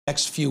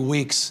Next few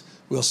weeks,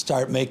 we'll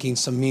start making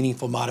some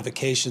meaningful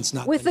modifications.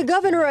 With the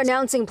governor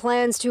announcing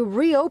plans to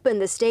reopen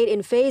the state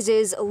in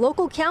phases,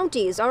 local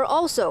counties are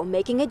also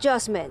making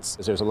adjustments.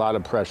 There's a lot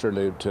of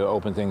pressure to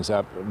open things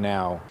up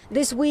now.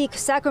 This week,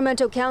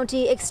 Sacramento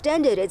County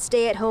extended its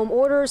stay-at-home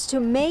orders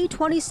to May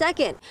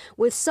 22nd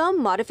with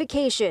some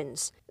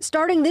modifications.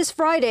 Starting this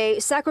Friday,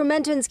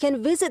 Sacramentans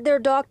can visit their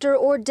doctor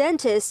or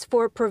dentist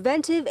for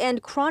preventive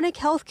and chronic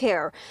health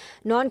care.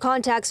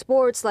 Non-contact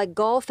sports like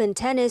golf and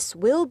tennis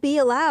will be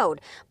allowed,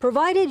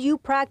 provided you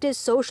practice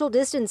social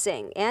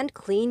distancing and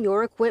clean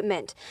your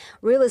equipment.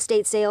 Real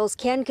estate sales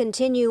can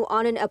continue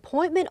on an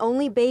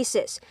appointment-only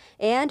basis,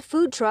 and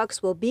food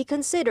trucks will be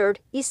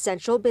considered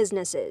essential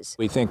businesses.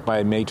 We think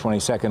by May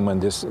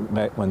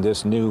 22nd, when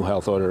this new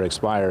health order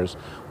expires,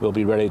 we'll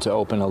be ready to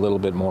open a little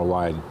bit more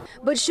wide.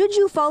 But should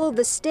you follow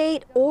the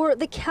state or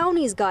the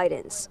county's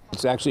guidance?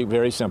 It's actually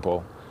very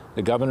simple.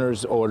 The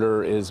governor's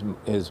order is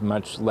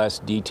much less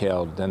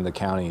detailed than the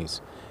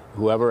county's.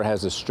 Whoever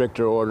has a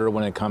stricter order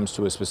when it comes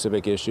to a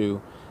specific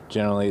issue,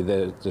 generally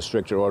the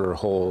stricter order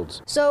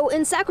holds. So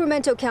in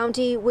Sacramento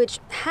County, which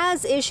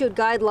has issued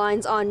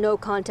guidelines on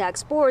no-contact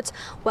sports,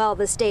 while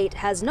the state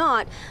has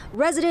not,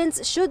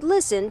 residents should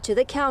listen to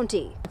the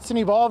county. It's an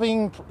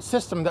evolving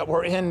system that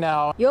we're in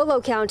now.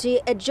 Yolo County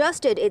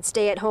adjusted its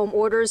stay-at-home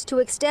orders to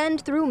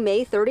extend through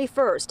May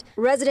 31st.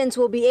 Residents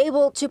will be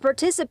able to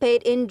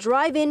participate in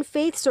drive-in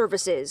faith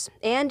services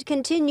and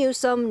continue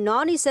some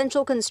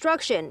non-essential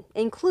construction,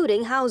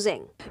 including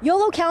housing.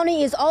 Yolo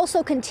County is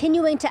also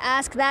continuing to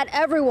ask that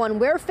everyone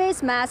wear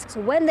face masks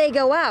when they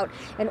go out,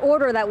 an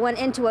order that went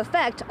into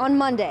effect on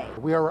Monday.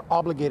 We are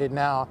obligated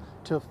now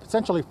to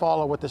essentially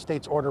follow what the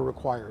state's order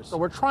requires. So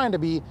we're trying to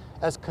be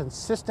as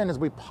consistent as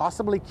we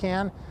possibly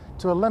can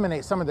to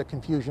eliminate some of the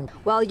confusion.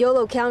 While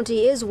Yolo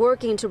County is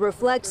working to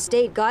reflect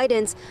state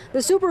guidance,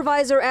 the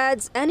supervisor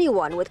adds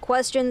anyone with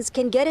questions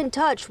can get in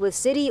touch with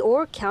city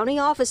or county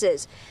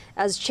offices,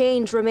 as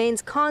change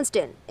remains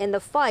constant in the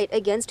fight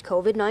against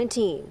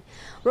COVID-19.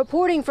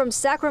 Reporting from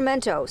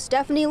Sacramento,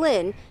 Stephanie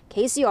Lin,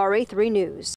 KCRA 3 News.